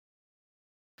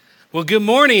Well, good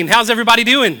morning. How's everybody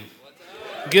doing?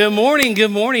 Good morning, good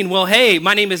morning. Well, hey,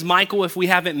 my name is Michael. If we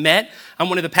haven't met, I'm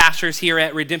one of the pastors here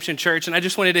at Redemption Church, and I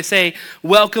just wanted to say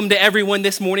welcome to everyone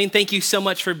this morning. Thank you so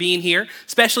much for being here,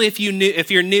 especially if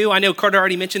you're new. I know Carter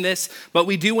already mentioned this, but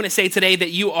we do want to say today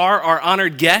that you are our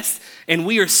honored guest, and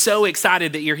we are so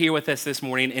excited that you're here with us this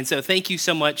morning. And so thank you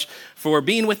so much for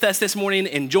being with us this morning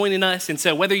and joining us. And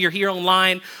so whether you're here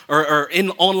online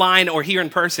online or here in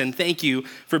person, thank you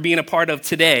for being a part of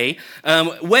today.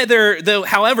 However,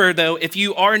 if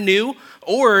you are new,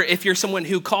 or if you're someone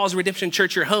who calls Redemption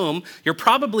Church your home, you're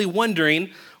probably wondering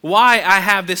why I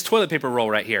have this toilet paper roll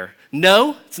right here.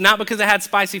 No, it's not because I had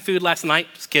spicy food last night.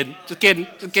 Just kidding.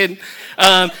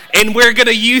 And we're going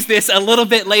to use this a little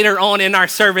bit later on in our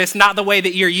service, not the way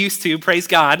that you're used to, praise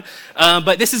God.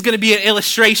 But this is going to be an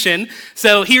illustration.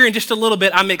 So here in just a little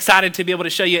bit, I'm excited to be able to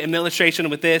show you an illustration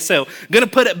with this. So I'm going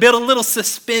to build a little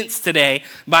suspense today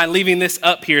by leaving this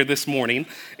up here this morning.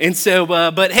 And so,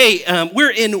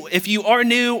 if you are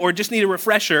new or just need a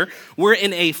refresher, we're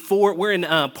in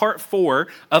part 4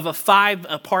 of a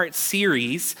 5-part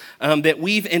series that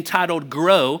we've entitled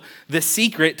Grow, the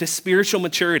Secret to Spiritual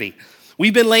Maturity.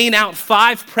 We've been laying out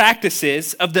 5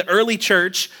 practices of the early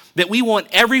church that we want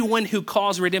everyone who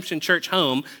calls Redemption Church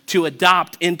home to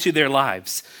adopt into their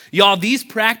lives. Y'all, these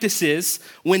practices,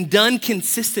 when done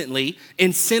consistently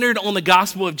and centered on the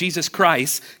gospel of Jesus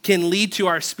Christ, can lead to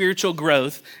our spiritual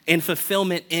growth and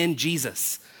fulfillment in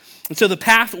Jesus. And so the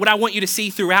path, what I want you to see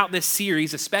throughout this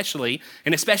series especially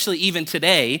even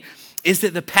today, is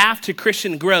that the path to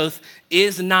Christian growth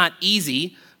is not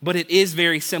easy, but it is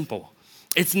very simple.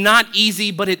 It's not easy,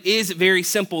 but it is very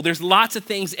simple. There's lots of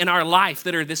things in our life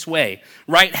that are this way,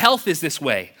 right? Health is this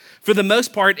way. For the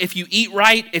most part, if you eat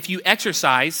right, if you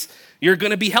exercise, you're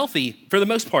going to be healthy for the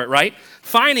most part, right?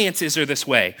 Finances are this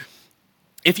way.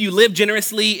 If you live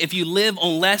generously, if you live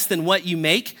on less than what you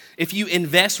make, if you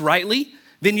invest rightly,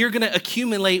 then you're going to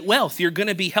accumulate wealth. You're going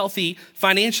to be healthy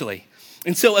financially.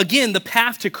 And so again, the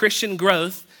path to Christian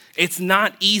growth, it's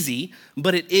not easy,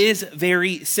 but it is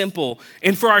very simple.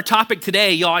 And for our topic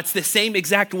today, y'all, it's the same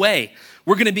exact way.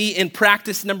 We're going to be in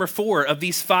practice number 4 of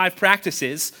these 5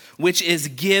 practices, which is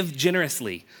give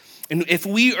generously. And if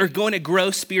we are going to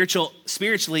grow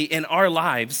spiritually in our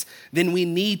lives, then we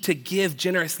need to give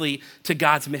generously to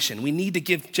God's mission. We need to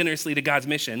give generously to God's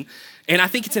mission. And I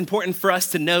think it's important for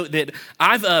us to note that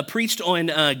I've preached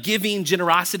on giving,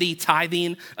 generosity,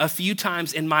 tithing a few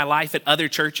times in my life at other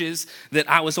churches that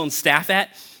I was on staff at.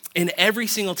 And every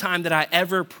single time that I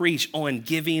ever preach on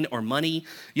giving or money,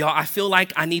 y'all, I feel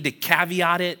like I need to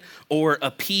caveat it or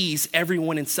appease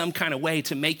everyone in some kind of way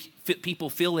to make people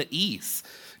feel at ease.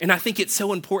 And I think it's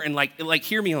so important, like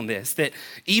hear me on this, that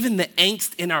even the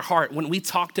angst in our heart, when we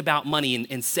talked about money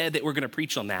and said that we're going to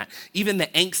preach on that, even the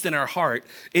angst in our heart,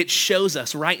 it shows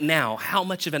us right now how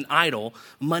much of an idol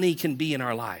money can be in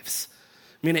our lives.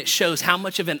 I mean, it shows how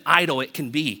much of an idol it can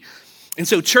be. And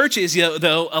so churches,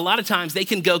 though, a lot of times they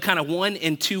can go kind of one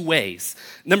in 2 ways.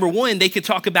 Number one, they could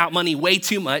talk about money way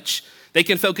too much. They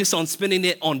can focus on spending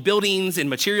it on buildings and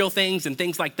material things and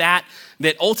things like that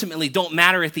ultimately don't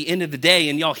matter at the end of the day.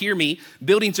 And y'all hear me,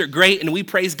 buildings are great, and we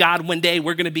praise God one day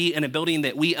we're going to be in a building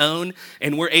that we own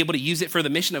and we're able to use it for the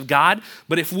mission of God.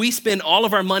 But if we spend all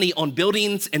of our money on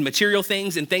buildings and material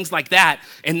things and things like that,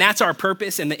 and that's our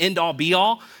purpose and the end all be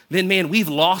all, then man, we've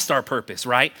lost our purpose,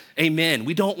 right? Amen.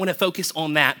 We don't want to focus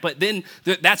on that. But then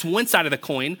that's one side of the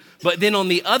coin. But then on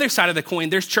the other side of the coin,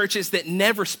 there's churches that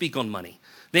never speak on money.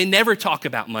 They never talk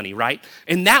about money, right?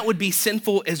 And that would be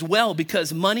sinful as well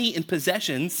because money and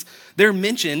possessions, they're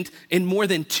mentioned in more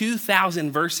than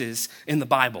 2,000 verses in the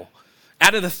Bible.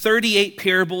 Out of the 38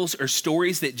 parables or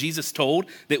stories that Jesus told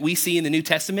that we see in the New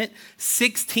Testament,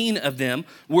 16 of them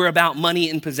were about money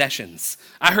and possessions.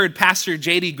 I heard Pastor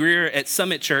J.D. Greer at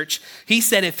Summit Church, he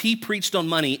said if he preached on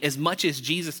money as much as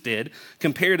Jesus did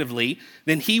comparatively,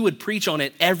 then he would preach on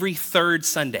it every 3rd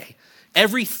Sunday.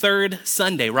 Every 3rd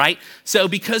Sunday, right? So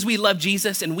because we love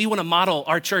Jesus and we want to model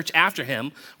our church after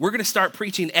him, we're going to start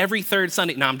preaching every 3rd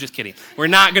Sunday. No, I'm just kidding. We're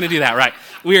not going to do that, right?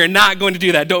 We are not going to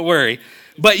do that. Don't worry.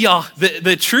 But y'all,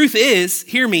 the truth is,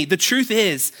 hear me, the truth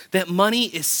is that money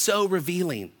is so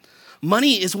revealing.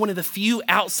 Money is one of the few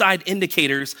outside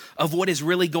indicators of what is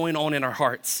really going on in our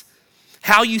hearts.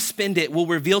 How you spend it will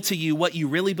reveal to you what you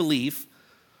really believe,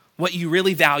 what you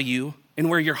really value, and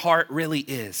where your heart really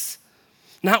is.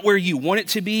 Not where you want it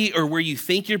to be or where you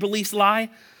think your beliefs lie.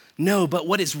 No, but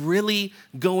what is really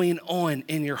going on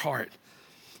in your heart.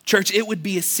 Church, it would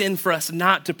be a sin for us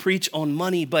not to preach on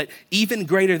money, but even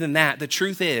greater than that, the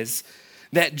truth is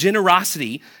that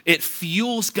generosity, it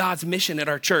fuels God's mission at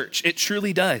our church. It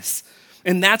truly does.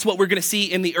 And that's what we're going to see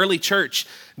in the early church,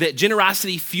 that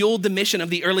generosity fueled the mission of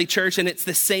the early church, and it's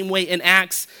the same way in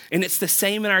Acts, and it's the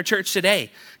same in our church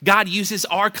today. God uses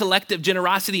our collective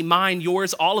generosity, mine,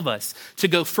 yours, all of us, to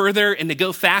go further and to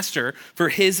go faster for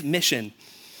his mission.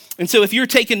 And so if you're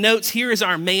taking notes, here is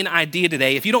our main idea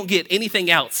today. If you don't get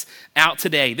anything else out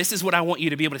today, this is what I want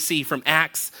you to be able to see from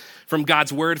Acts, from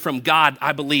God's word, from God.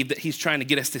 I believe that he's trying to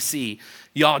get us to see.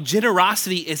 Y'all,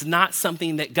 generosity is not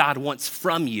something that God wants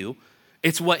from you.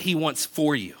 It's what he wants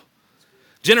for you.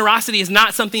 Generosity is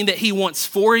not something that he wants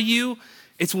for you.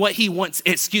 It's what he wants,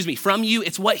 from you.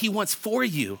 It's what he wants for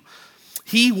you.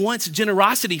 He wants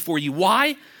generosity for you.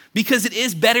 Why? Because it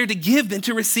is better to give than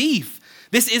to receive.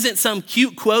 This isn't some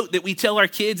cute quote that we tell our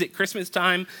kids at Christmas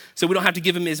time so we don't have to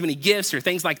give them as many gifts or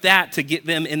things like that to get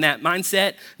them in that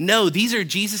mindset. No, these are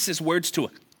Jesus's words to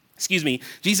us.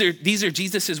 These are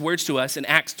Jesus's words to us in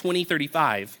Acts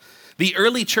 20:35. The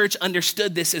early church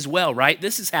understood this as well, right?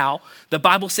 This is how the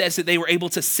Bible says that they were able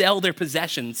to sell their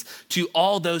possessions to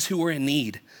all those who were in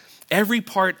need. Every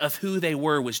part of who they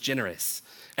were was generous.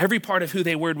 Every part of who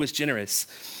they were was generous.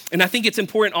 And I think it's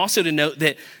important also to note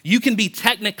that you can be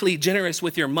technically generous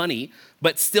with your money,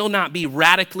 but still not be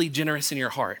radically generous in your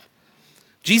heart.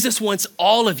 Jesus wants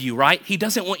all of you, right? He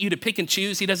doesn't want you to pick and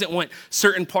choose. He doesn't want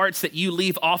certain parts that you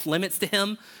leave off limits to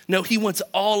him. No, he wants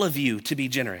all of you to be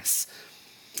generous.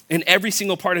 In every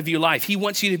single part of your life, he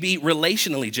wants you to be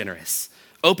relationally generous,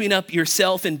 opening up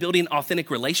yourself and building authentic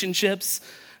relationships,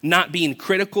 not being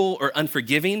critical or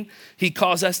unforgiving. He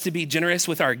calls us to be generous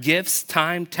with our gifts,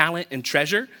 time, talent, and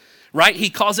treasure, right? He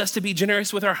calls us to be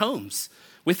generous with our homes,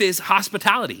 with his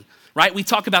hospitality, right? We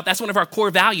talk about, that's one of our core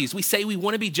values. We say we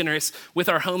want to be generous with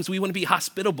our homes. We want to be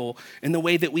hospitable in the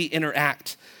way that we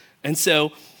interact. And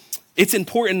so it's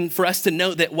important for us to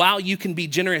note that while you can be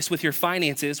generous with your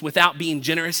finances without being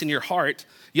generous in your heart,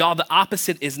 y'all, the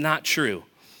opposite is not true.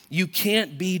 You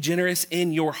can't be generous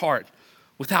in your heart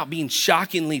without being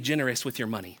shockingly generous with your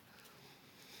money.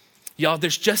 Y'all,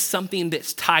 there's just something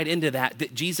that's tied into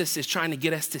that Jesus is trying to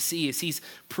get us to see as he's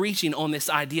preaching on this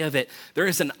idea that there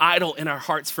is an idol in our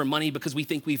hearts for money because we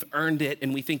think we've earned it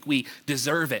and we think we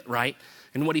deserve it, right?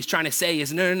 And what he's trying to say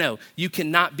is, no. You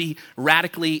cannot be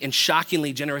radically and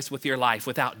shockingly generous with your life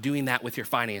without doing that with your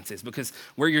finances, because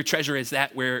where your treasure is,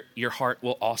 that where your heart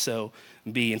will also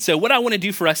be. And so what I want to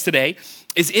do for us today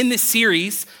is in this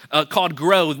series called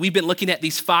Grow, we've been looking at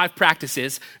these 5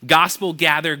 practices: gospel,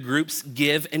 gather, groups,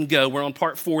 give, and go. We're on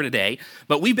part 4 today,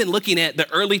 but we've been looking at the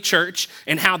early church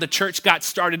and how the church got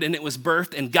started and it was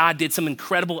birthed and God did some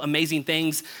incredible, amazing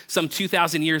things. Some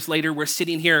 2,000 years later, we're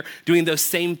sitting here doing those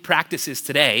same practices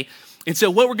today. And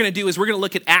so what we're going to do is we're going to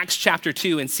look at Acts chapter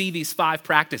 2 and see these 5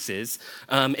 practices.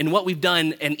 And what we've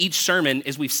done in each sermon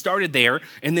is we've started there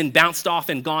and then bounced off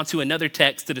and gone to another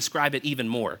text to describe it even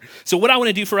more. So what I want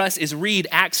to do for us is read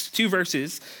Acts 2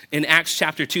 verses in Acts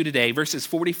chapter 2 today, verses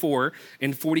 44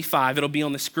 and 45. It'll be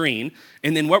on the screen.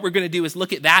 And then what we're going to do is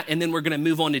look at that, and then we're going to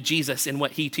move on to Jesus and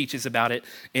what he teaches about it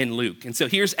in Luke. And so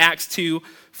here's Acts 2,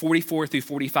 44 through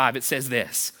 45. It says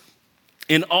this: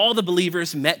 "And all the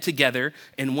believers met together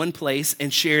in one place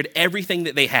and shared everything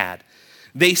that they had.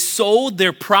 They sold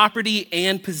their property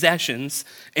and possessions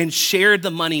and shared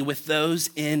the money with those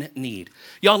in need."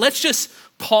 Y'all, let's just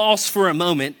pause for a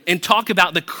moment and talk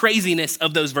about the craziness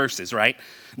of those verses, right?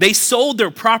 They sold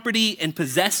their property and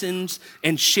possessions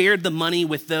and shared the money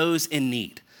with those in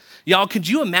need. Y'all, could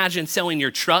you imagine selling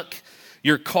your truck,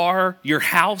 your car, your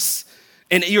house,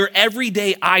 and your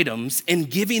everyday items and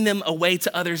giving them away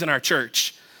to others in our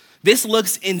church? This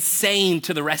looks insane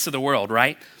to the rest of the world,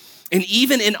 right? And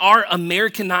even in our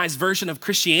Americanized version of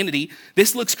Christianity,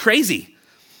 this looks crazy.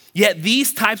 Yet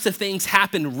these types of things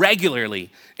happen regularly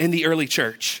in the early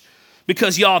church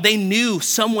because, y'all, they knew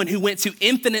someone who went to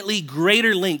infinitely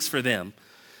greater lengths for them.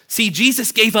 See,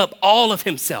 Jesus gave up all of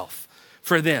himself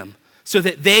for them so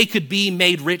that they could be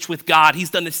made rich with God.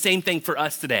 He's done the same thing for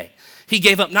us today. He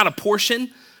gave up not a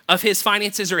portion of his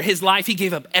finances or his life. He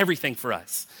gave up everything for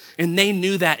us. And they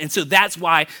knew that. And so that's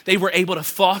why they were able to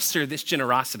foster this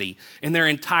generosity. And their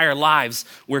entire lives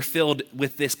were filled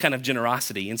with this kind of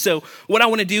generosity. And so what I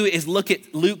want to do is look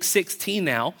at Luke 16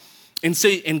 now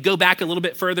and go back a little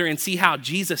bit further and see how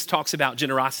Jesus talks about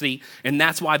generosity. And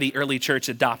that's why the early church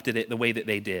adopted it the way that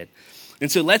they did.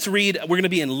 And so let's read. We're going to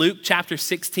be in Luke chapter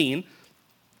 16,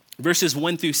 verses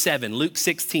 1 through 7. Luke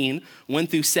 16, 1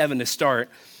 through 7 to start.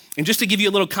 And just to give you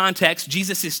a little context,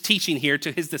 Jesus is teaching here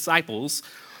to his disciples,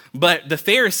 but the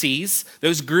Pharisees,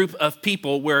 those group of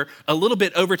people, were a little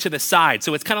bit over to the side.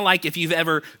 So it's kind of like if you've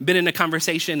ever been in a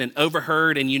conversation and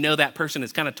overheard and you know that person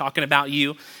is kind of talking about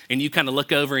you and you kind of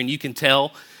look over and you can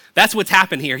tell. That's what's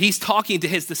happened here. He's talking to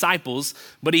his disciples,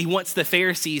 but he wants the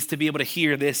Pharisees to be able to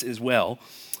hear this as well.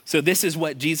 So this is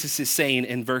what Jesus is saying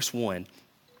in verse 1.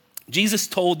 Jesus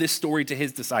told this story to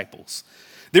his disciples.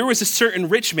 There was a certain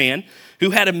rich man who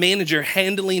had a manager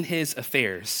handling his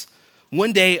affairs.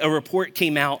 One day, a report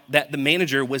came out that the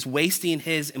manager was wasting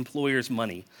his employer's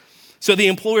money. So the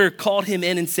employer called him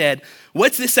in and said,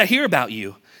 "What's this I hear about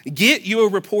you? Get your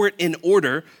report in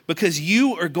order because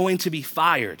you are going to be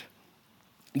fired."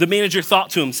 The manager thought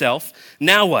to himself,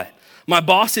 "Now what? My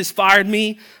boss has fired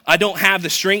me. I don't have the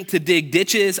strength to dig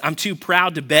ditches. I'm too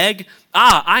proud to beg.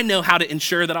 I know how to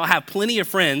ensure that I'll have plenty of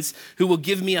friends who will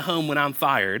give me a home when I'm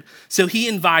fired." So he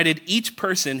invited each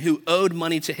person who owed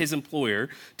money to his employer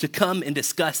to come and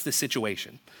discuss the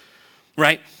situation,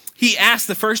 right? He asked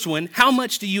the first one, "How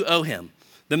much do you owe him?"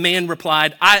 The man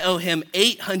replied, "I owe him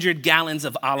 800 gallons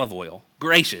of olive oil."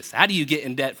 Gracious. How do you get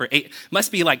in debt for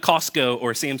must be like Costco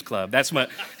or Sam's Club. That's what,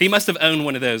 he must have owned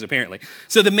one of those apparently.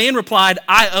 So the man replied,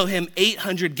 "I owe him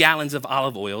 800 gallons of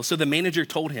olive oil." So the manager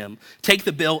told him, "Take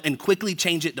the bill and quickly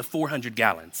change it to 400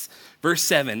 gallons. Verse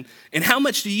 7, "And how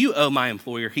much do you owe my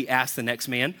employer?" he asked the next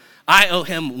man. "I owe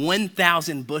him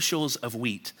 1,000 bushels of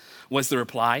wheat," was the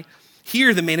reply.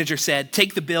 Here the manager said,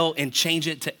 "Take the bill and change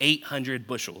it to 800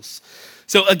 bushels.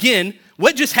 So again,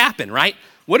 what just happened, right?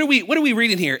 What are we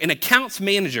reading here? An accounts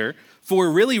manager for a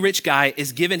really rich guy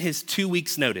is given his 2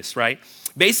 weeks notice, right?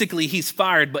 Basically, he's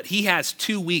fired, but he has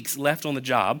 2 weeks left on the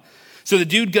job. So the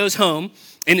dude goes home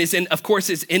and is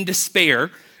in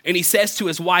despair. And he says to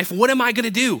his wife, "What am I going to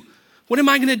do? What am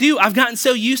I going to do? I've gotten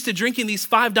so used to drinking these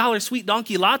 $5 Sweet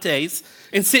Donkey lattes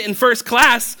and sitting first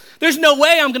class. There's no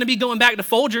way I'm going to be going back to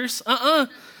Folgers.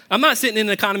 I'm not sitting in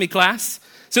an economy class."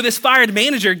 So this fired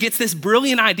manager gets this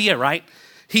brilliant idea, right?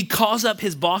 He calls up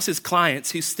his boss's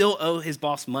clients who still owe his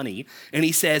boss money, and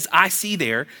he says, "I see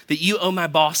there that you owe my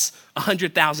boss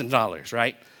 $100,000,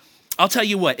 right? I'll tell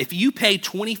you what, if you pay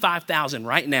 $25,000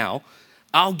 right now,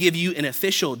 I'll give you an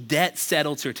official debt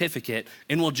settled certificate,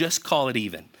 and we'll just call it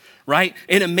even." Right?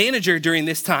 And a manager during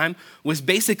this time was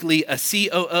basically a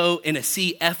COO and a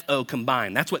CFO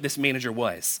combined. That's what this manager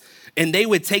was. And they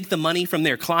would take the money from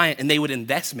their client and they would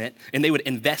invest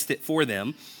it for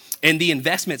them. And the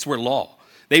investments were law.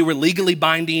 They were legally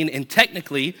binding, and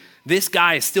technically this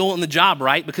guy is still on the job,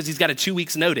 right? Because he's got a 2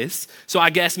 weeks notice. So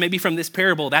I guess maybe from this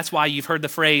parable, that's why you've heard the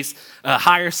phrase,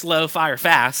 hire slow, fire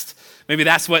fast. Maybe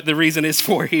that's what the reason is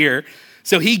for here.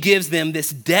 So he gives them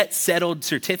this debt settled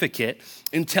certificate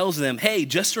and tells them, "Hey,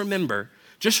 just remember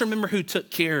who took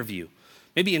care of you.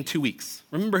 Maybe in 2 weeks,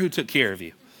 remember who took care of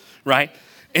you," right?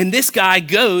 And this guy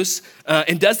goes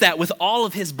and does that with all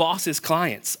of his boss's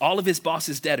clients, all of his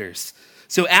boss's debtors.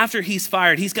 So after he's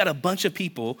fired, he's got a bunch of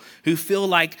people who feel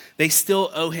like they still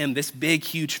owe him this big,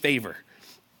 huge favor.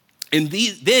 And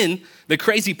then the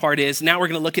crazy part is, now we're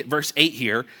going to look at verse 8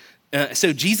 here.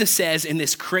 So Jesus says in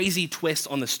this crazy twist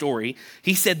on the story,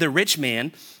 he said the rich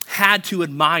man had to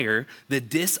admire the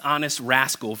dishonest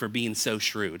rascal for being so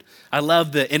shrewd. I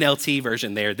love the NLT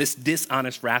version there, this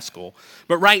dishonest rascal.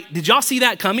 But right, did y'all see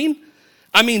that coming?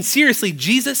 I mean, seriously,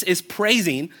 Jesus is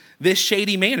praising this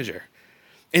shady manager.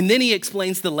 And then he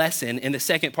explains the lesson in the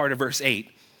second part of verse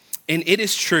 8. "And it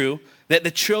is true that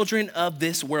the children of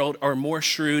this world are more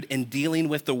shrewd in dealing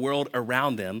with the world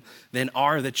around them than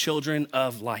are the children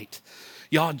of light."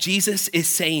 Y'all, Jesus is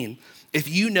saying, if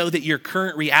you know that your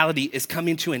current reality is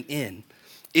coming to an end,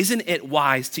 isn't it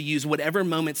wise to use whatever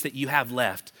moments that you have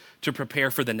left to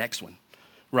prepare for the next one,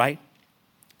 right?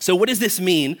 So what does this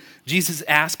mean? Jesus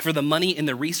asked for the money and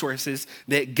the resources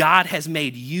that God has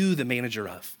made you the manager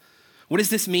of. What does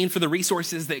this mean for the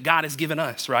resources that God has given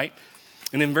us, right?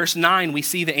 And in verse 9, we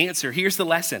see the answer. Here's the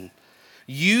lesson.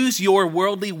 Use your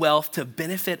worldly wealth to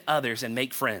benefit others and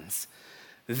make friends.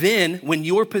 Then, when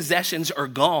your possessions are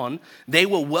gone, they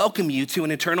will welcome you to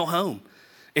an eternal home.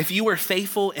 If you are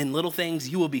faithful in little things,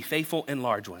 you will be faithful in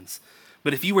large ones.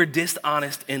 But if you are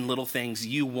dishonest in little things,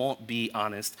 you won't be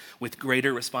honest with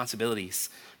greater responsibilities.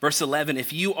 Verse 11,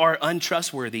 if you are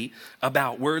untrustworthy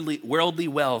about worldly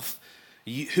wealth,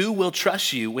 who will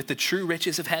trust you with the true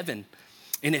riches of heaven?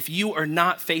 And if you are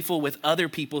not faithful with other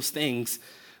people's things,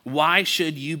 why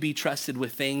should you be trusted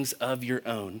with things of your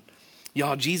own?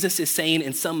 Y'all, Jesus is saying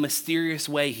in some mysterious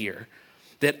way here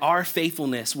that our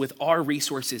faithfulness with our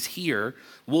resources here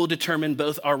will determine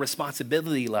both our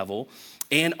responsibility level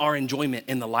and our enjoyment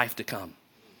in the life to come.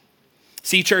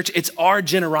 See, church, it's our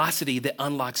generosity that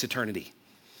unlocks eternity.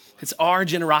 It's our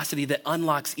generosity that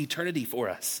unlocks eternity for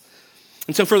us.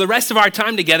 And so for the rest of our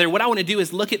time together, what I want to do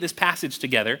is look at this passage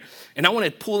together, and I want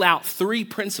to pull out 3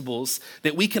 principles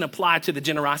that we can apply to the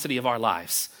generosity of our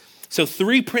lives. So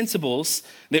 3 principles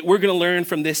that we're going to learn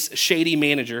from this shady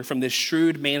manager, from this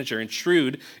shrewd manager. And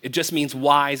shrewd, it just means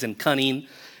wise and cunning.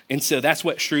 And so that's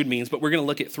what shrewd means. But we're going to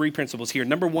look at 3 principles here.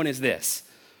 Number 1 is this.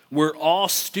 We're all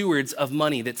stewards of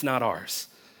money that's not ours.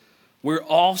 We're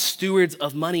all stewards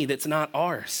of money that's not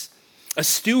ours. A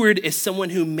steward is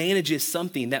someone who manages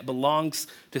something that belongs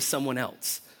to someone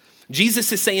else. Jesus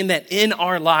is saying that in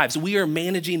our lives, we are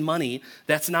managing money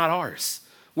that's not ours.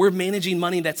 We're managing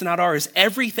money that's not ours.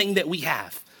 Everything that we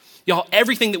have, y'all,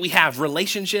 everything that we have,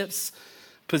 relationships,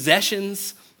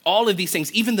 possessions, all of these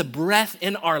things, even the breath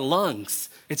in our lungs,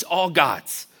 it's all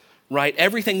God's, right?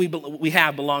 Everything we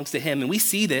have belongs to him. And we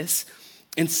see this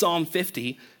in Psalm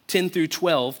 50, 10 through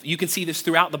 12. You can see this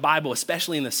throughout the Bible,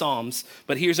 especially in the Psalms,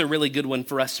 but here's a really good one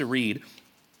for us to read.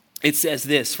 It says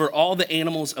this, "For all the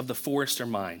animals of the forest are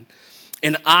mine,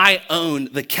 and I own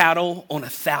the cattle on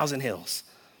 1,000 hills.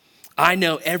 I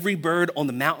know every bird on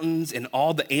the mountains, and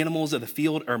all the animals of the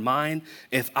field are mine.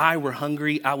 If I were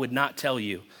hungry, I would not tell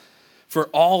you. For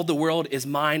all the world is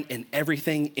mine and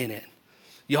everything in it."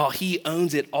 Y'all, he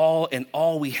owns it all, and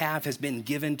all we have has been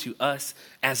given to us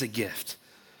as a gift.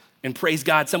 And praise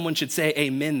God, someone should say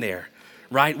amen there,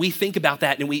 right? We think about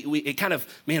that, and it kind of,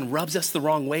 rubs us the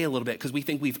wrong way a little bit because we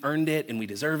think we've earned it and we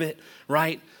deserve it,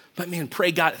 right? But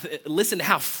pray God, listen to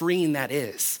how freeing that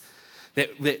is. That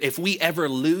if we ever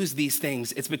lose these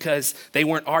things, it's because they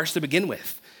weren't ours to begin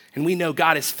with. And we know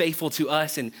God is faithful to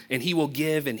us, and he will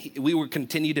give, and we will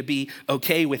continue to be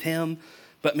okay with him.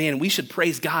 But we should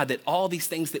praise God that all these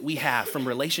things that we have, from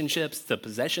relationships to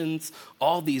possessions,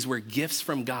 all these were gifts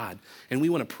from God, and we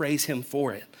want to praise him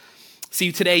for it.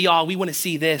 See, today, y'all, we want to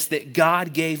see this, that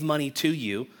God gave money to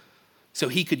you so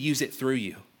he could use it through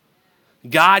you.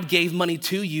 God gave money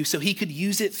to you so he could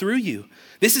use it through you.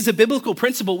 This is a biblical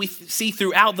principle we see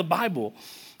throughout the Bible.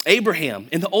 Abraham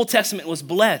in the Old Testament was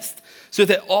blessed so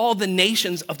that all the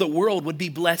nations of the world would be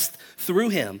blessed through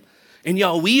him. And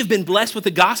y'all, we have been blessed with the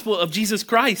gospel of Jesus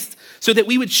Christ so that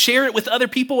we would share it with other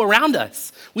people around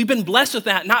us. We've been blessed with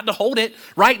that, not to hold it,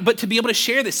 right? But to be able to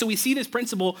share this. So we see this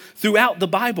principle throughout the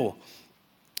Bible.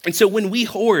 And so when we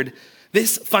hoard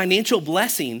this financial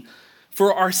blessing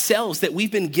for ourselves that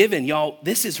we've been given, y'all,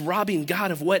 this is robbing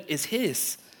God of what is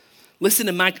his. Listen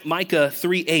to Micah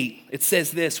 3:8. It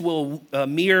says this, "Will a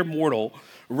mere mortal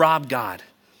rob God?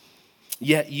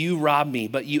 Yet you rob me,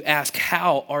 but you ask,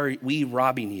 how are we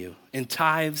robbing you? In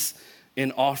tithes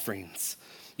and offerings."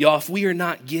 Y'all, if we are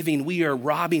not giving, we are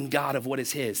robbing God of what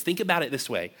is his. Think about it this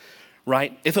way,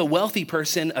 right? If a wealthy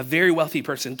person, a very wealthy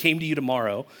person, came to you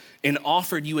tomorrow and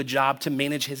offered you a job to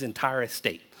manage his entire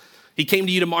estate. He came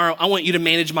to you tomorrow, "I want you to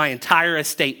manage my entire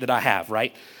estate that I have,"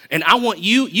 right? "And I want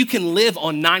you can live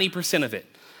on 90% of it.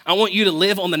 I want you to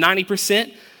live on the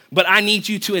 90%, but I need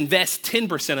you to invest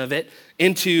 10% of it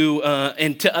into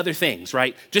other things,"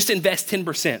 right? Just invest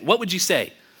 10%. What would you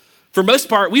say? For most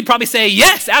part, we'd probably say,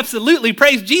 yes, absolutely,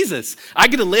 praise Jesus. I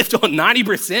get to live on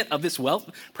 90% of this wealth.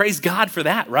 Praise God for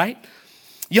that, right?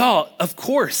 Y'all, of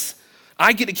course,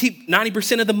 I get to keep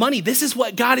 90% of the money. This is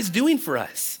what God is doing for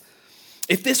us.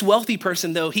 If this wealthy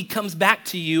person, though, he comes back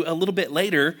to you a little bit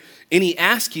later and he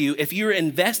asks you if you're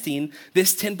investing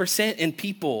this 10% in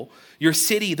people, your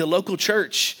city, the local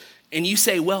church, and you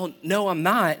say, "Well, no, I'm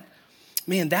not,"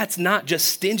 that's not just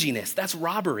stinginess, that's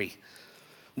robbery.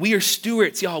 We are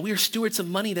stewards, y'all. We are stewards of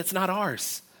money that's not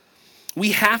ours.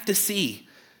 We have to see,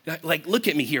 look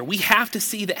at me here. We have to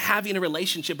see that having a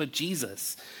relationship with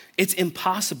Jesus, it's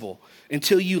impossible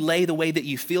until you lay the way that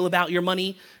you feel about your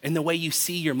money and the way you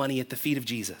see your money at the feet of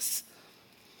Jesus.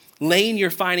 Laying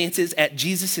your finances at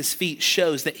Jesus' feet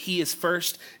shows that he is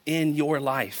first in your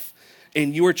life,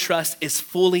 and your trust is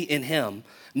fully in him,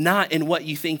 not in what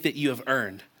you think that you have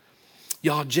earned.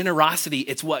 Y'all, generosity,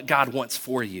 it's what God wants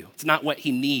for you. It's not what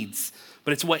he needs,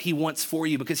 but it's what he wants for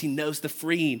you because he knows the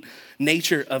freeing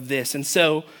nature of this. And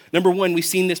so, number 1, we've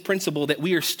seen this principle that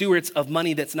we are stewards of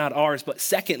money that's not ours. But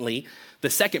secondly,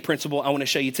 the second principle I want to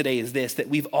show you today is this, that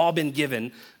we've all been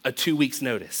given a 2 weeks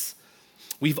notice.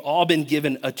 We've all been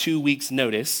given a 2 weeks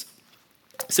notice.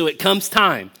 So it comes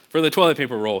time for the toilet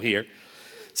paper roll here.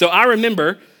 So I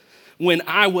remember when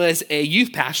I was a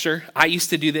youth pastor, I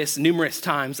used to do this numerous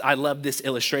times. I love this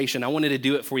illustration. I wanted to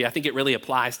do it for you. I think it really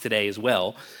applies today as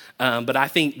well. But I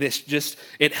think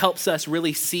it helps us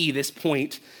really see this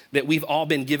point that we've all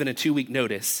been given a 2-week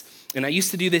notice. And I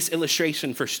used to do this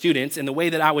illustration for students, and the way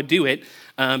that I would do it,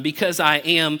 because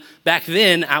back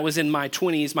then, I was in my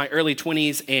 20s, my early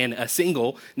 20s, and a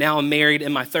single. Now I'm married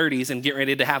in my 30s and getting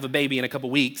ready to have a baby in a couple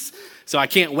weeks. So I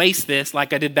can't waste this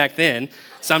like I did back then.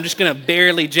 So I'm just gonna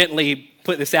barely, gently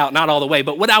put this out, not all the way,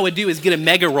 but what I would do is get a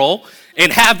mega roll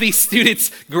and have these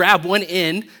students grab one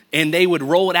end and they would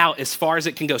roll it out as far as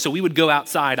it can go. So we would go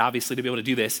outside, obviously, to be able to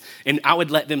do this, and I would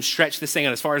let them stretch this thing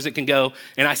out as far as it can go.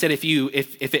 And I said, if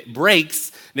it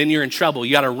breaks, then you're in trouble.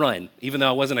 You got to run. Even though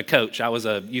I wasn't a coach, I was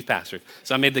a youth pastor,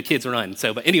 so I made the kids run.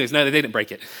 But anyways, no, they didn't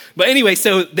break it. But anyway,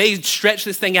 so they stretch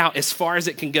this thing out as far as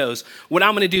it can go. What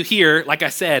I'm going to do here, like I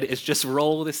said, is just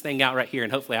roll this thing out right here,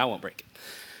 and hopefully I won't break it.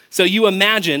 So you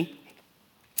imagine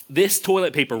this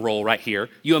toilet paper roll right here.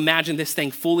 You imagine this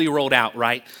thing fully rolled out,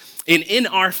 right? And in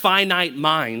our finite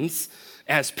minds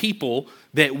as people,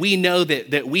 that we know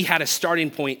that we had a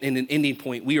starting point and an ending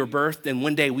point. We were birthed and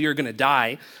one day we are going to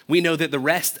die. We know that the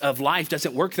rest of life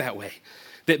doesn't work that way.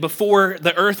 That before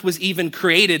the earth was even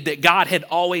created, that God had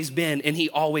always been and he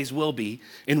always will be.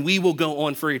 And we will go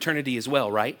on for eternity as well,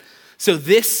 right? So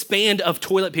this span of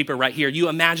toilet paper right here, you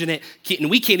imagine it, and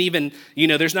we can't even,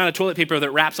 there's not a toilet paper that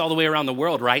wraps all the way around the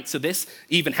world, right? So this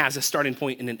even has a starting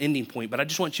point and an ending point, but I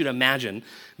just want you to imagine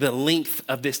the length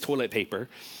of this toilet paper.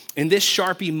 And this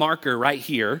Sharpie marker right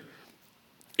here,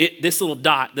 this little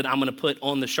dot that I'm gonna put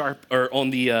on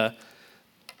the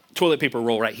toilet paper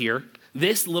roll right here,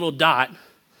 this little dot,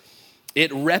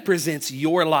 it represents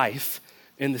your life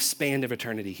in the span of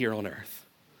eternity here on earth.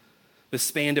 The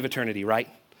span of eternity, right?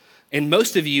 And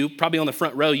most of you, probably on the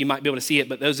front row, you might be able to see it,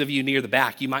 but those of you near the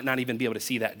back, you might not even be able to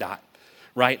see that dot,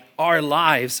 right? Our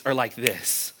lives are like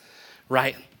this,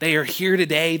 right? They are here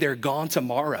today, they're gone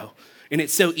tomorrow. And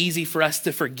it's so easy for us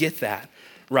to forget that,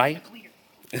 right?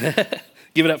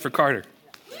 Give it up for Carter.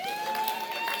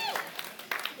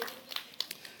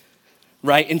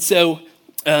 Right, and so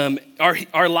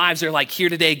our lives are like here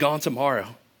today, gone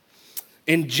tomorrow.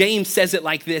 And James says it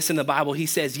like this in the Bible. He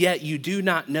says, yet you do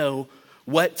not know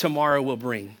what tomorrow will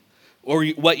bring or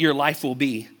what your life will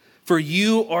be. For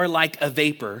you are like a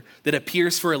vapor that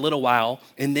appears for a little while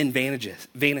and then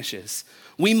vanishes.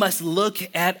 We must look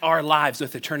at our lives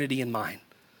with eternity in mind.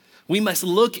 We must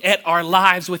look at our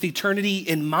lives with eternity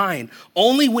in mind.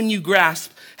 Only when you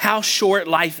grasp how short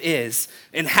life is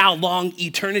and how long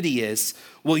eternity is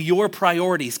will your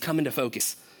priorities come into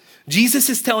focus. Jesus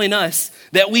is telling us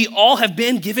that we all have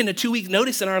been given a 2-week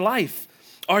notice in our life,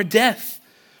 our death.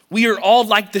 We are all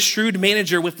like the shrewd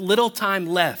manager with little time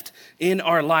left in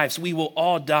our lives. We will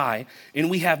all die, and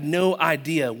we have no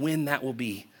idea when that will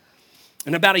be.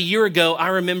 And about a year ago, I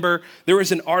remember there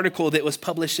was an article that was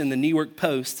published in the New York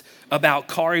Post about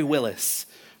Khari Willis.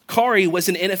 Khari was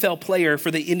an NFL player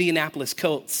for the Indianapolis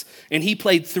Colts, and he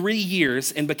played 3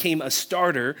 years and became a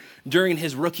starter during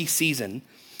his rookie season.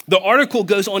 The article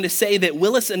goes on to say that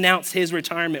Willis announced his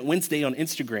retirement Wednesday on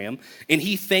Instagram, and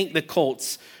he thanked the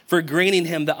Colts for granting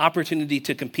him the opportunity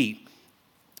to compete.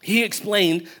 He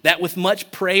explained that with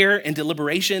much prayer and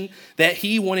deliberation, that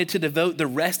he wanted to devote the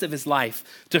rest of his life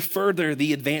to further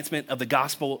the advancement of the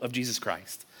gospel of Jesus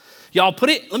Christ. Y'all,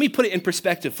 let me put it in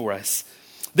perspective for us.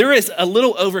 There is a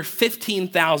little over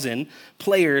 15,000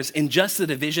 players in just the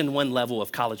Division I level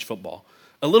of college football.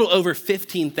 A little over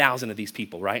 15,000 of these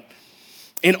people, right?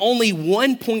 And only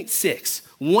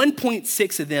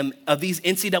 1.6 of them, of these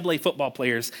NCAA football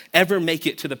players, ever make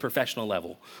it to the professional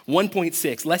level.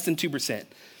 1.6, less than 2%.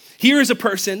 Here is a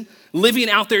person living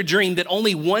out their dream that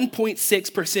only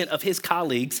 1.6% of his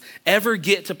colleagues ever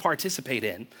get to participate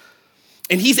in.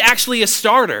 And he's actually a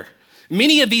starter.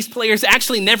 Many of these players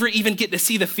actually never even get to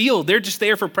see the field. They're just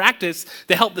there for practice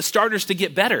to help the starters to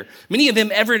get better. Many of them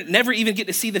never even get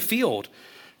to see the field,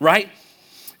 right?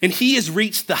 And he has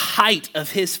reached the height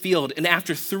of his field. And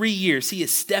after 3 years, he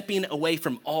is stepping away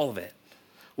from all of it.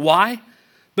 Why?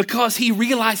 Because he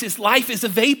realizes life is a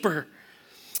vapor.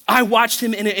 I watched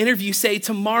him in an interview say,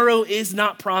 tomorrow is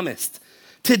not promised.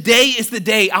 Today is the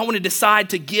day I want to decide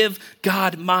to give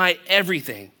God my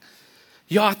everything.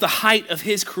 Y'all, at the height of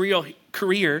his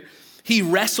career, he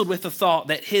wrestled with the thought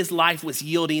that his life was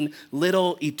yielding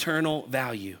little eternal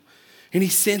value. And he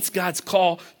sensed God's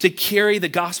call to carry the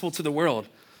gospel to the world.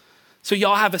 So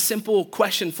y'all, have a simple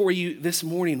question for you this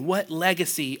morning. What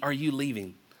legacy are you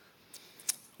leaving?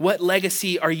 What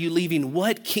legacy are you leaving?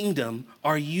 What kingdom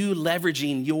are you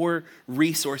leveraging your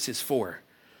resources for?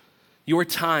 Your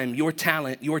time, your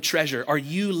talent, your treasure. Are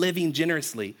you living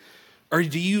generously? Or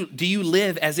do you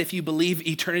live as if you believe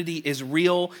eternity is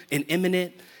real and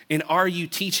imminent? And are you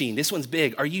teaching? This one's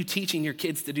big. Are you teaching your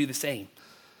kids to do the same?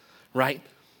 Right?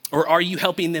 Or are you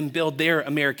helping them build their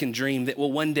American dream that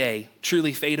will one day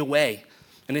truly fade away?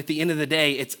 And at the end of the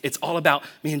day, it's all about,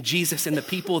 Jesus and the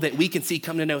people that we can see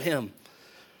come to know him,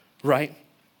 right?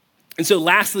 And so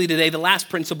lastly today, the last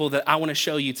principle that I want to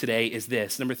show you today is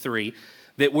this, number 3,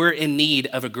 that we're in need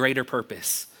of a greater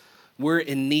purpose. we're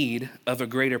in need of a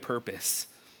greater purpose.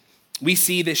 We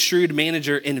see this shrewd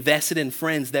manager invested in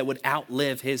friends that would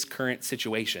outlive his current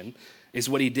situation, is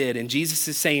what he did. And Jesus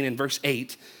is saying in verse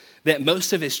 8 that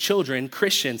most of his children,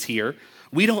 Christians here,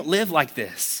 we don't live like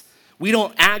this. We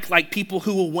don't act like people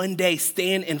who will one day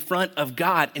stand in front of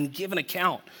God and give an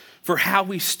account for how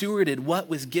we stewarded what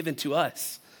was given to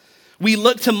us. We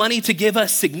look to money to give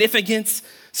us significance,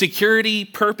 security,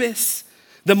 purpose.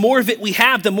 The more of it we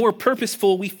have, the more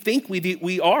purposeful we think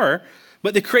we are.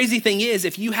 But the crazy thing is,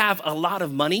 if you have a lot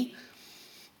of money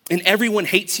and everyone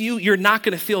hates you, you're not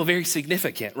going to feel very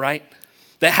significant, right?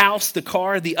 The house, the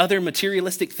car, the other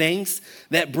materialistic things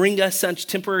that bring us such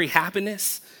temporary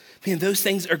happiness, man, those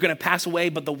things are going to pass away.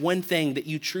 But the one thing that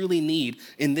you truly need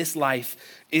in this life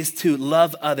is to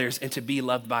love others and to be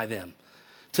loved by them.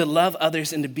 To love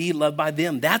others and to be loved by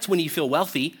them. That's when you feel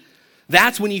wealthy.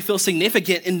 That's when you feel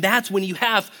significant. And that's when you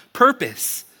have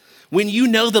purpose. When you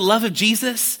know the love of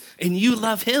Jesus and you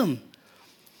love him.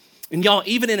 And y'all,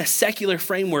 even in a secular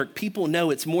framework, people know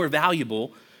it's more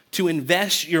valuable to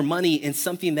invest your money in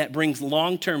something that brings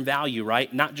long-term value,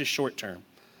 right? Not just short-term.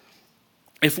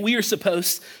 If we are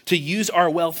supposed to use our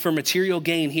wealth for material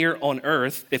gain here on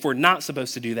earth, if we're not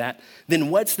supposed to do that, then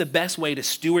what's the best way to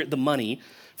steward the money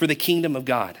for the kingdom of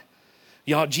God?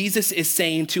 Y'all, Jesus is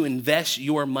saying to invest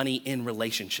your money in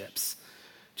relationships.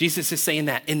 Jesus is saying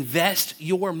that. Invest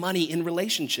your money in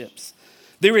relationships.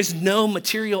 There is no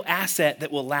material asset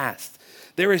that will last.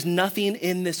 There is nothing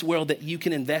in this world that you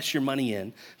can invest your money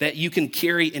in, that you can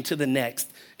carry into the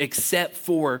next, except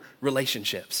for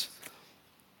relationships.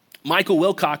 Michael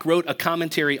Wilcock wrote a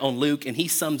commentary on Luke, and he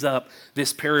sums up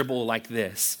this parable like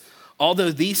this.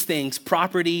 Although these things,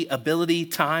 property, ability,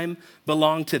 time,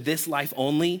 belong to this life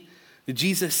only,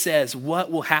 Jesus says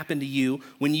what will happen to you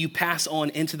when you pass on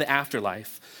into the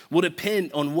afterlife will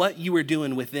depend on what you are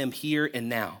doing with them here and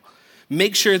now.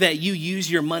 Make sure that you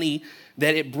use your money,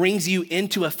 that it brings you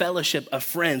into a fellowship of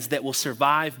friends that will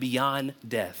survive beyond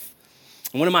death.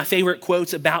 And one of my favorite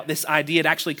quotes about this idea, it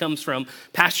actually comes from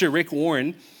Pastor Rick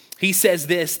Warren. He says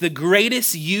this: the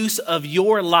greatest use of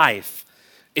your life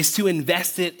is to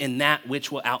invest it in that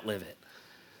which will outlive it.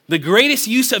 The greatest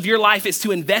use of your life is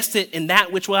to invest it in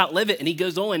that which will outlive it. And he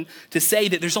goes on to say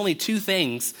that there's only two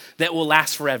things that will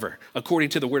last forever, according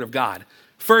to the word of God.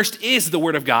 First is the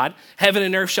word of God. Heaven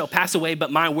and earth shall pass away,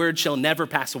 but my word shall never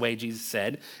pass away, Jesus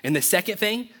said. And the second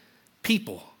thing,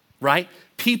 people, right?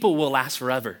 People will last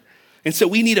forever. And so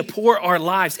we need to pour our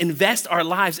lives, invest our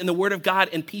lives in the word of God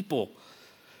and people.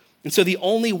 And so the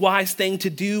only wise thing to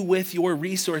do with your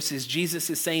resources, Jesus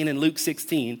is saying in Luke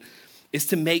 16, is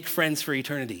to make friends for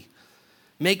eternity.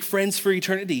 Make friends for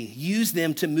eternity. Use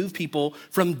them to move people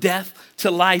from death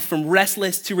to life, from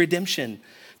restless to redemption,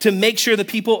 to make sure the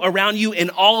people around you and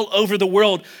all over the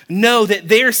world know that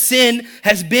their sin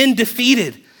has been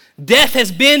defeated. Death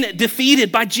has been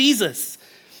defeated by Jesus.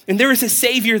 And there is a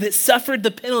Savior that suffered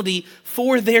the penalty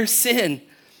for their sin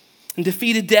and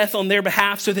defeated death on their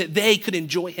behalf so that they could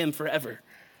enjoy him forever.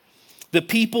 The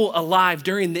people alive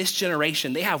during this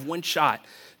generation, they have one shot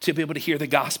to be able to hear the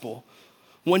gospel.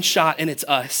 One shot, and it's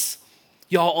us.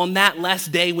 Y'all, on that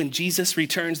last day when Jesus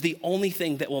returns, the only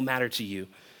thing that will matter to you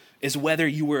is whether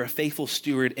you were a faithful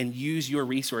steward and use your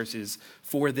resources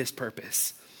for this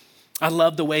purpose. I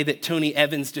love the way that Tony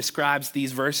Evans describes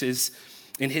these verses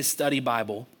in his study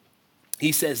Bible.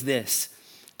 He says this: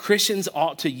 Christians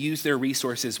ought to use their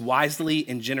resources wisely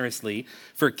and generously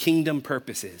for kingdom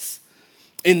purposes.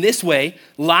 In this way,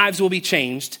 lives will be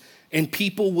changed and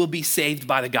people will be saved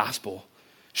by the gospel.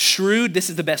 Shrewd, this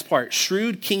is the best part,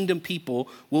 shrewd kingdom people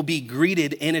will be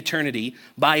greeted in eternity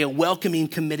by a welcoming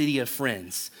community of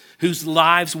friends whose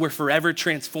lives were forever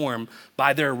transformed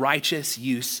by their righteous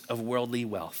use of worldly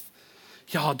wealth.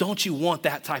 Y'all, don't you want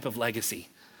that type of legacy?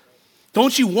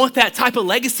 Don't you want that type of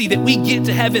legacy that we get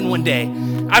to heaven one day?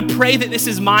 I pray that this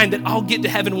is mine, that I'll get to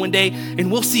heaven one day and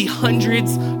we'll see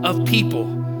hundreds of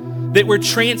people that were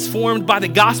transformed by the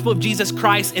gospel of Jesus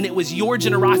Christ, and it was your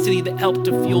generosity that helped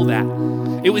to fuel that.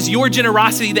 It was your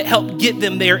generosity that helped get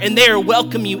them there, and they are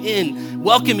welcoming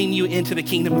you into the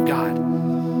kingdom of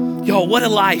God. Y'all, what a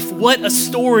life, what a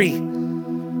story.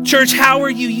 Church, how are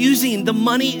you using the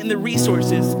money and the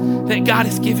resources that God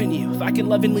has given you? If I can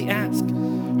lovingly ask,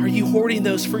 are you hoarding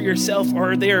those for yourself,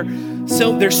 or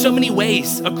there's so many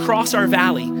ways across our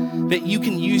valley that you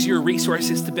can use your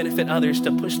resources to benefit others,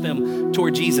 to push them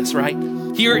toward Jesus, right?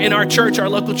 Here in our church, our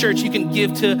local church, you can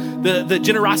give to the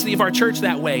generosity of our church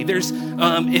that way. There's,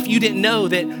 if you didn't know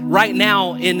that right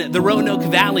now in the Roanoke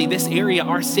Valley, this area,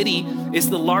 our city, is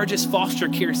the largest foster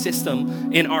care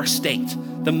system in our state,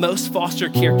 the most foster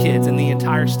care kids in the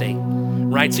entire state.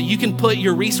 right? So you can put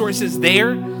your resources there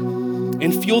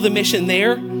and fuel the mission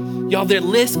there. Y'all, their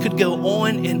list could go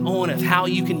on and on of how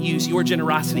you can use your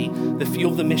generosity to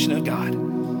fuel the mission of God.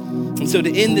 And so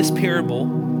to end this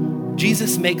parable,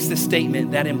 Jesus makes the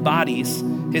statement that embodies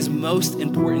his most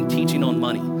important teaching on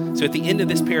money. So at the end of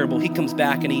this parable, he comes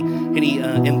back and he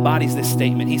embodies this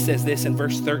statement. He says this in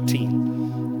verse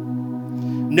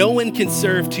 13. No one can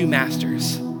serve two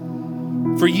masters,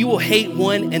 for you will hate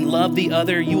one and love the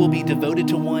other. You will be devoted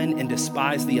to one and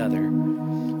despise the other.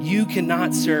 You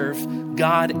cannot serve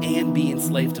God and be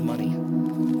enslaved to money.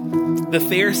 The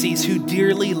Pharisees, who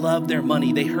dearly loved their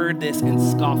money, they heard this and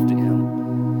scoffed at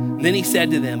him. Then he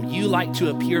said to them, you like to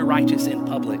appear righteous in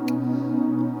public,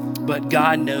 but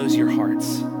God knows your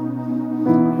hearts.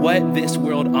 What this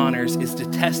world honors is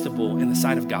detestable in the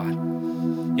sight of God.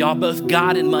 Y'all, both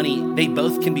God and money, they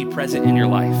both can be present in your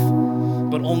life,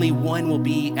 but only one will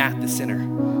be at the center.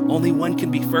 Only one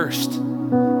can be first.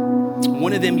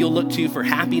 One of them you'll look to for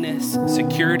happiness,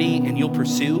 security, and you'll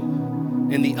pursue.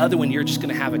 And the other one you're just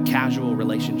gonna have a casual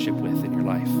relationship with in your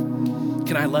life.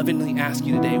 Can I lovingly ask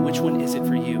you today, which one is it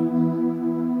for you?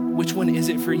 Which one is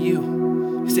it for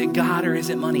you? Is it God or is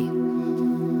it money?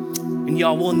 And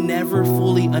y'all will never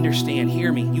fully understand,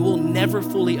 hear me, you will never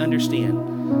fully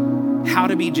understand how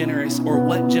to be generous or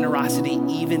what generosity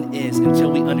even is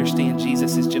until we understand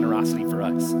Jesus' generosity for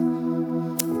us.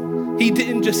 He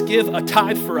didn't just give a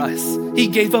tithe for us. He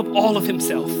gave up all of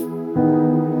himself.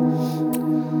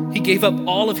 He gave up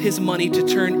all of his money to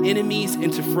turn enemies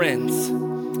into friends.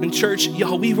 In church,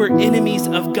 y'all, we were enemies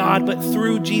of God, but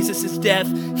through Jesus' death,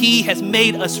 he has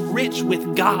made us rich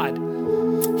with God.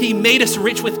 He made us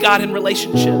rich with God in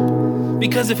relationship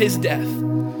because of his death.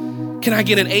 Can I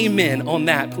get an amen on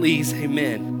that, please?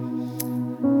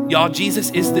 Amen. Y'all,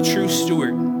 Jesus is the true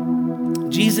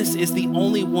steward. Jesus is the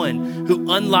only one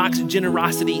who unlocks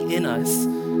generosity in us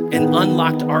and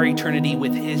unlocked our eternity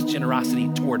with his generosity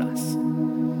toward us.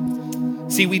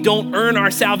 See, we don't earn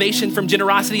our salvation from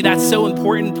generosity. That's so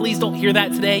important. Please don't hear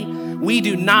that today. We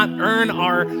do not earn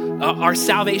our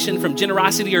salvation from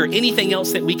generosity or anything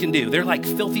else that we can do. They're like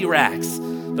filthy rags,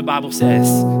 the Bible says,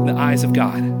 in the eyes of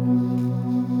God.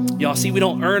 Y'all, see, we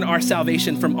don't earn our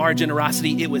salvation from our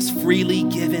generosity. It was freely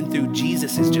given through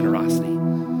Jesus' generosity.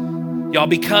 Y'all,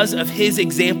 because of his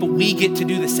example, we get to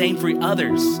do the same for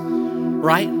others,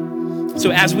 right?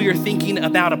 So as we are thinking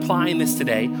about applying this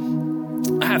today,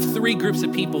 I have three groups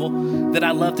of people that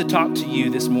I love to talk to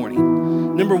you this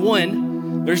morning. Number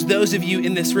one, there's those of you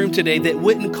in this room today that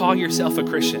wouldn't call yourself a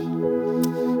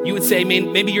Christian. You would say,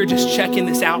 man, maybe you're just checking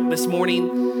this out this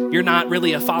morning. You're not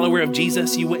really a follower of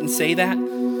Jesus. You wouldn't say that.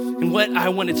 And what I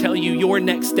want to tell you, your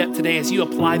next step today as you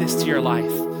apply this to your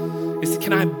life is,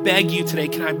 can I beg you today,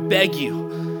 can I beg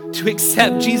you to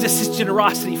accept Jesus'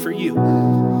 generosity for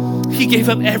you? He gave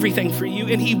up everything for you,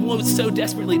 and he wants so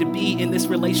desperately to be in this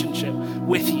relationship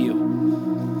with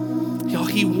you. Y'all,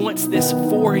 he wants this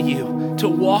for you, to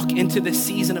walk into this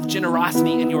season of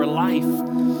generosity in your life.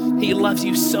 He loves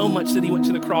you so much that he went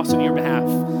to the cross on your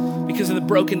behalf because of the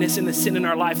brokenness and the sin in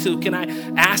our life. So can I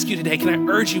ask you today, can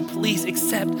I urge you, please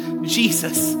accept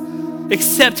Jesus.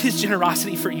 Accept his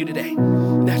generosity for you today.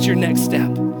 That's your next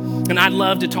step. And I'd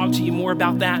love to talk to you more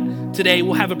about that today.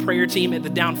 We'll have a prayer team at the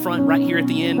down front right here at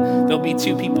the end. There'll be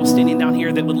two people standing down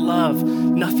here that would love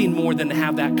nothing more than to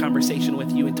have that conversation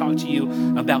with you and talk to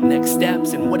you about next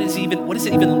steps and what does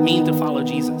it even mean to follow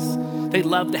Jesus. They'd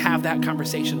love to have that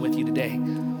conversation with you today.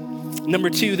 Number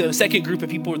two, though, second group of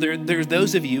people, there's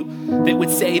those of you that would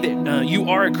say that you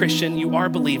are a Christian, you are a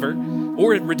believer,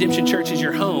 or Redemption Church is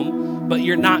your home, but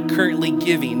you're not currently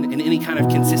giving in any kind of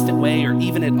consistent way or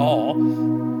even at all.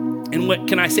 And what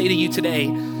can I say to you today,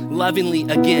 lovingly,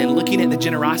 again, looking at the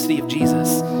generosity of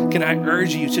Jesus, can I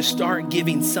urge you to start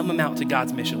giving some amount to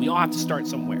God's mission? We all have to start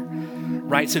somewhere,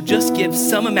 right? So just give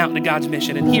some amount to God's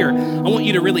mission. And here, I want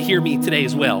you to really hear me today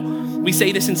as well. We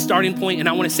say this in Starting Point, and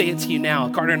I want to say it to you now.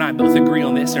 Carter and I both agree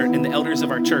on this, and the elders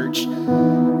of our church.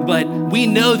 But we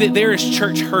know that there is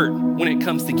church hurt when it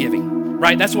comes to giving,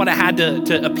 right? That's what I had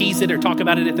to appease it or talk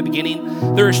about it at the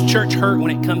beginning. There is church hurt when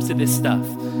it comes to this stuff,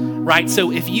 right?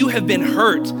 So if you have been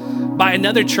hurt by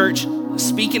another church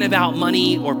speaking about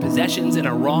money or possessions in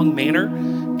a wrong manner,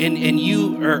 and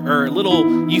you are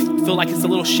you feel like it's a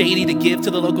little shady to give to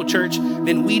the local church,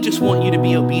 then we just want you to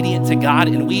be obedient to God.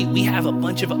 And we have a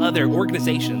bunch of other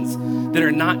organizations that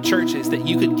are not churches that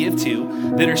you could give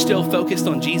to that are still focused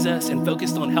on Jesus and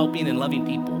focused on helping and loving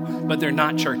people, but they're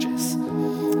not churches.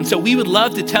 And so we would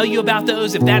love to tell you about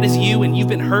those. If that is you and you've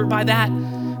been hurt by that,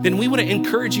 then we want to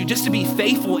encourage you just to be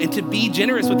faithful and to be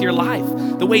generous with your life,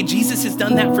 the way Jesus has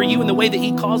done that for you and the way that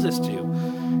he calls us to.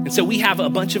 And And so we have a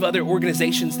bunch of other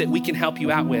organizations that we can help you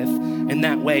out with in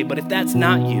that way. But if that's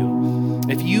not you,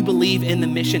 if you believe in the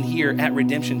mission here at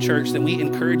Redemption Church, then we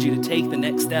encourage you to take the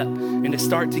next step and to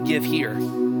start to give here.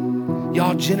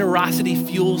 Y'all, generosity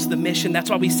fuels the mission. That's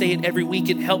why we say it every week.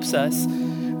 It helps us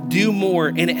do more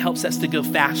and it helps us to go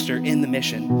faster in the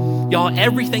mission. Y'all,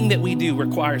 everything that we do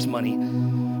requires money.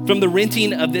 From the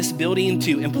renting of this building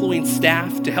to employing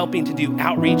staff to helping to do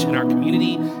outreach in our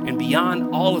community and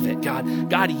beyond all of it,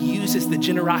 God uses the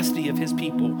generosity of his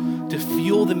people to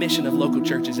fuel the mission of local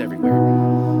churches everywhere.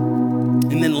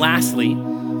 And then lastly,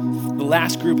 the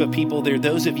last group of people, there are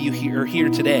those of you who are here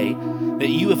today that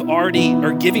you have already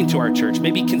are giving to our church,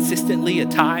 maybe consistently a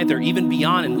tithe or even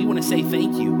beyond. And we want to say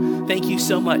thank you. Thank you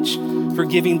so much for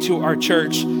giving to our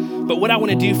church. But what I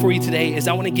want to do for you today is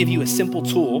I want to give you a simple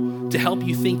tool to help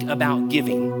you think about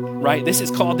giving, right? This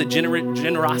is called the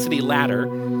generosity ladder.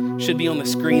 Should be on the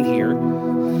screen here.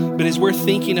 But as we're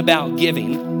thinking about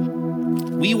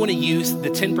giving, we want to use the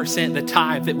 10%, the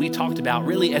tithe that we talked about,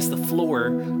 really as the floor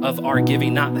of our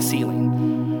giving, not the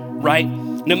ceiling, right?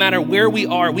 No matter where we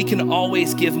are, we can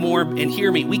always give more. And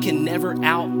hear me, we can never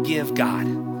outgive God.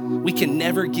 We can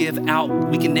never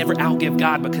outgive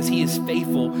God because he is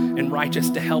faithful and righteous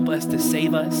to help us, to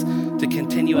save us, to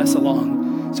continue us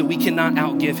along. So we cannot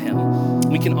outgive him.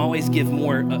 We can always give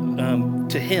more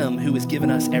to him who has given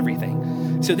us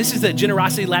everything. So this is the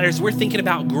generosity ladder. As we're thinking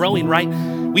about growing, right?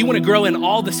 We want to grow in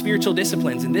all the spiritual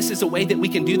disciplines, and this is a way that we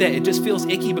can do that. It just feels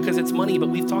icky because it's money, but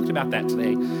we've talked about that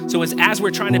today. So as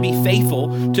we're trying to be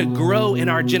faithful to grow in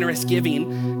our generous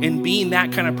giving and being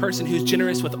that kind of person who's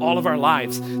generous with all of our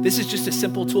lives, this is just a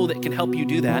simple tool that can help you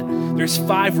do that. There's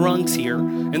 5 rungs here,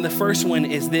 and the first one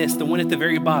is this, the one at the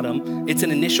very bottom. It's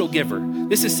an initial giver.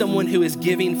 This is someone who is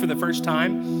giving for the first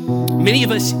time. Many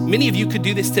of you could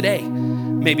do this today.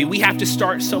 Maybe we have to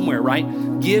start somewhere, right?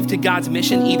 Give to God's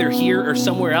mission either here or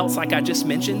somewhere else, like I just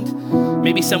mentioned.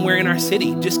 Maybe somewhere in our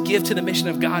city. Just give to the mission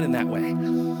of God in that way.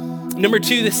 Number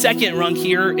 2, the second rung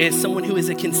here is someone who is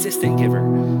a consistent giver.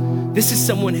 This is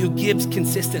someone who gives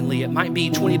consistently. It might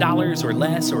be $20 or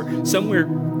less or somewhere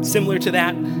similar to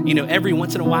that, every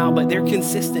once in a while, but they're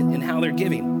consistent in how they're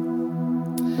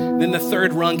giving. Then the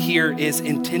third rung here is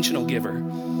intentional giver.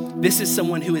 This is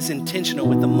someone who is intentional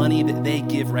with the money that they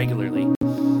give regularly.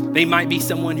 They might be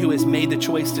someone who has made the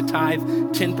choice to tithe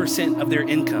 10% of their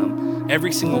income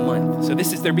every single month. So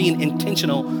they're being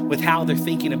intentional with how they're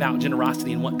thinking about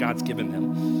generosity and what God's given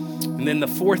them. And then the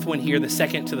fourth one here, the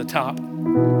second to the top,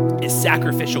 is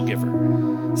sacrificial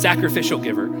giver. Sacrificial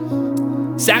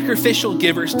giver. Sacrificial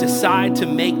givers decide to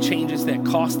make changes that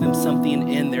cost them something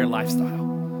in their lifestyle.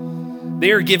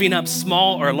 They are giving up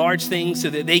small or large things so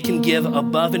that they can give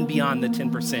above and beyond the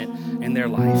 10% in their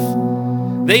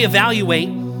life. They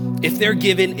evaluate if their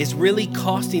giving is really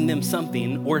costing them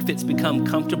something or if it's become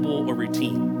comfortable or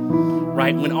routine,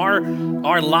 right? When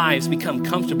our lives become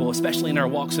comfortable, especially in our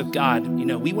walks with God,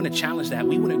 we want to challenge that.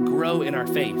 We want to grow in our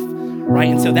faith, right?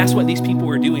 And so that's what these people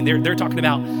are doing. They're talking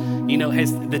about,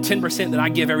 has the 10% that I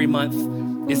give every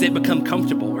month, is it become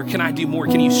comfortable or can I do more?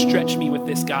 Can you stretch me with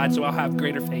this, God, so I'll have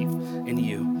greater faith in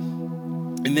you?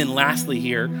 And then lastly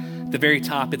here, at the very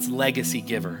top, it's legacy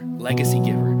giver. Legacy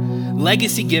giver.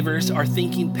 Legacy givers are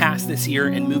thinking past this year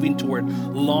and moving toward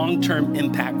long-term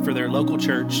impact for their local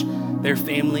church, their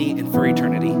family, and for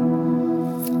eternity.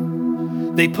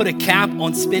 They put a cap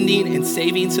on spending and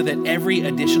saving so that every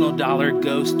additional dollar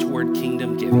goes toward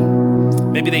kingdom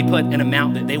giving. Maybe they put an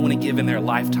amount that they want to give in their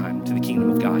lifetime to the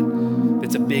kingdom of God.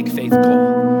 That's a big faith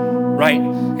goal, right?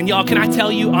 And y'all, can I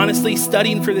tell you, honestly,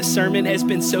 studying for this sermon has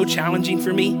been so challenging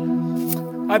for me.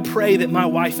 I pray that my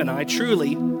wife and I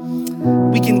truly,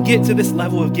 we can get to this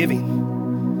level of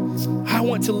giving. I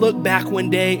want to look back one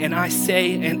day and I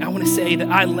want to say that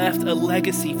I left a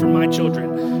legacy for my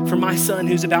children, for my son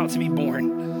who's about to be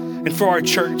born, and for our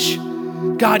church.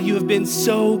 God, you have been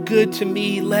so good to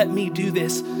me. Let me do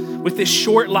this with this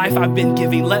short life I've been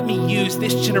giving. Let me use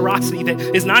this generosity that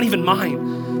is not even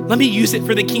mine. Let me use it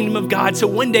for the kingdom of God. So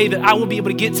one day that I will be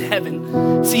able to get to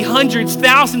heaven, see hundreds,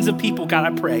 thousands of people,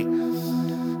 God, I pray,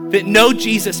 that know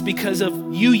Jesus because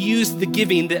of you used the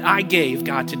giving that I gave,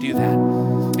 God, to do that.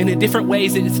 And in different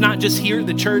ways, it's not just here at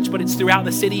the church, but it's throughout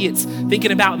the city. It's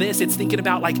thinking about this. It's thinking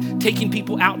about taking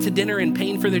people out to dinner and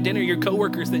paying for their dinner, your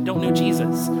coworkers that don't know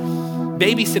Jesus.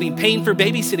 Babysitting, paying for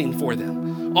babysitting for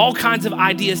them. All kinds of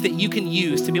ideas that you can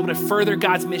use to be able to further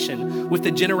God's mission with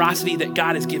the generosity that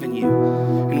God has given you.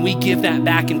 And we give that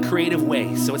back in creative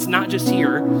ways. So it's not just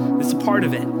here, it's a part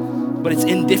of it, but it's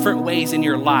in different ways in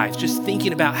your lives. Just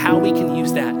thinking about how we can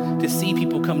use that to see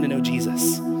people come to know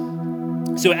Jesus.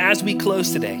 So as we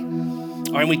close today,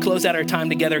 All right, and we close out our time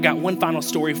together. Got one final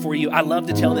story for you. I love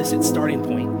to tell this at Starting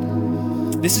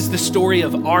Point. This is the story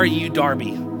of R.U.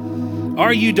 Darby.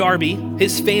 R.U. Darby,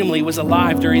 his family was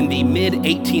alive during the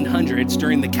mid-1800s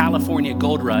during the California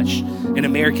gold rush in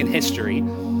American history.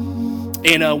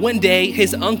 And one day,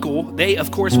 his uncle, they, of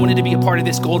course, wanted to be a part of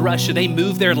this gold rush, so they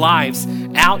moved their lives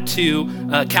out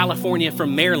to California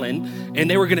from Maryland, and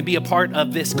they were going to be a part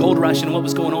of this gold rush and what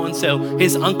was going on. So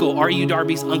his uncle, R.U.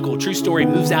 Darby's uncle, true story,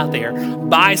 moves out there,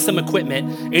 buys some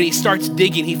equipment, and he starts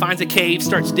digging. He finds a cave,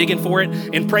 starts digging for it,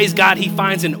 and praise God, he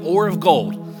finds an ore of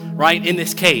gold right in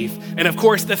this cave. And of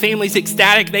course, the family's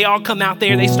ecstatic. They all come out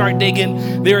there, they start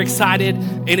digging, they're excited.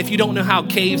 And if you don't know how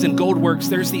caves and gold works,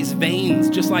 there's these veins,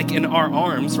 just like in our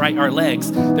arms, right, our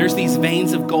legs, there's these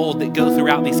veins of gold that go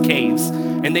throughout these caves.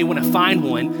 And they want to find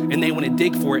one and they want to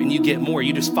dig for it, and you get more.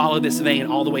 You just follow this vein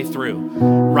all the way through,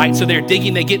 right? So they're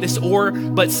digging, they get this ore,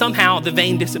 but somehow the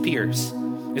vein disappears.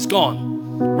 It's gone.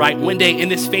 Right, one day, and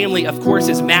this family, of course,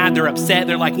 is mad. They're upset.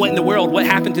 They're like, what in the world? What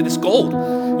happened to this gold?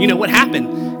 You know, what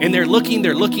happened? And they're looking,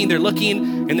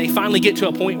 and they finally get to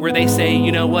a point where they say,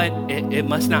 you know what? It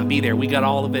must not be there. We got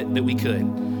all of it that we could,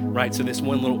 right? So this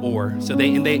one little ore. So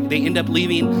they end up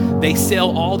leaving. They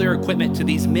sell all their equipment to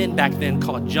these men back then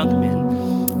called junk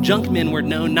men. Junk men were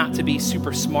known not to be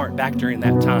super smart back during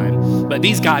that time, but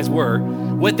these guys were.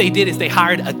 What they did is they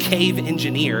hired a cave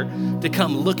engineer to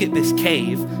come look at this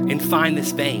cave and find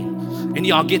this vein. And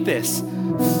y'all get this,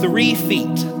 3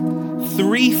 feet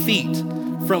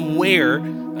from where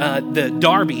the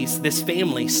Darbys, this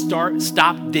family,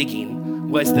 stopped digging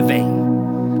was the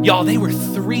vein. Y'all, they were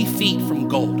 3 feet from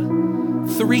gold.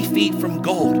 3 feet from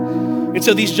gold. And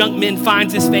so these junk men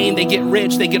finds this vein, they get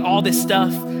rich, they get all this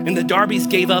stuff, and the Darbys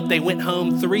gave up, they went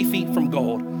home 3 feet from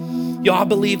gold. Y'all, I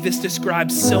believe this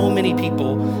describes so many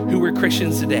people who were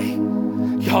Christians today.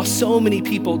 Y'all, so many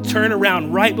people turn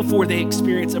around right before they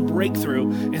experience a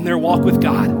breakthrough in their walk with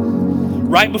God.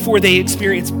 Right before they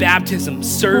experience baptism,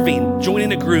 serving,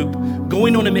 joining a group,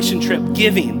 going on a mission trip,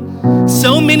 giving.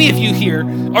 So many of you here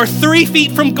are 3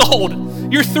 feet from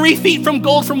gold. You're 3 feet from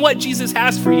gold from what Jesus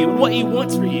has for you and what he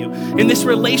wants for you in this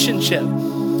relationship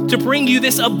to bring you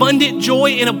this abundant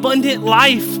joy and abundant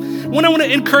life. What I want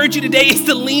to encourage you today is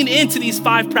to lean into these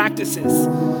 5 practices.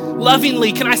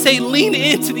 Lovingly, can I say lean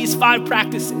into these 5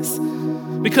 practices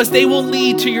because they will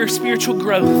lead to your spiritual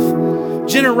growth.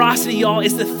 Generosity, y'all,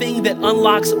 is the thing that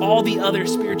unlocks all the other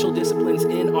spiritual disciplines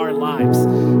in our lives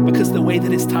because the way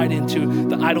that it's tied into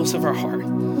the idols of our heart.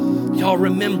 Y'all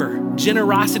remember,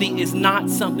 generosity is not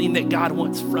something that God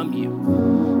wants from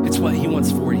you. It's what he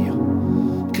wants for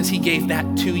you because he gave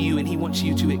that to you and he wants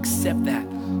you to accept that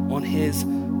on his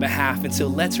behalf. And so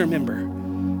let's remember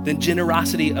the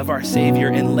generosity of our Savior,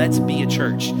 and let's be a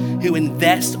church who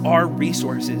invests our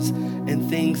resources in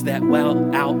things that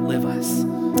will outlive us.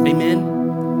 Amen.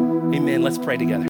 Amen. Let's pray together.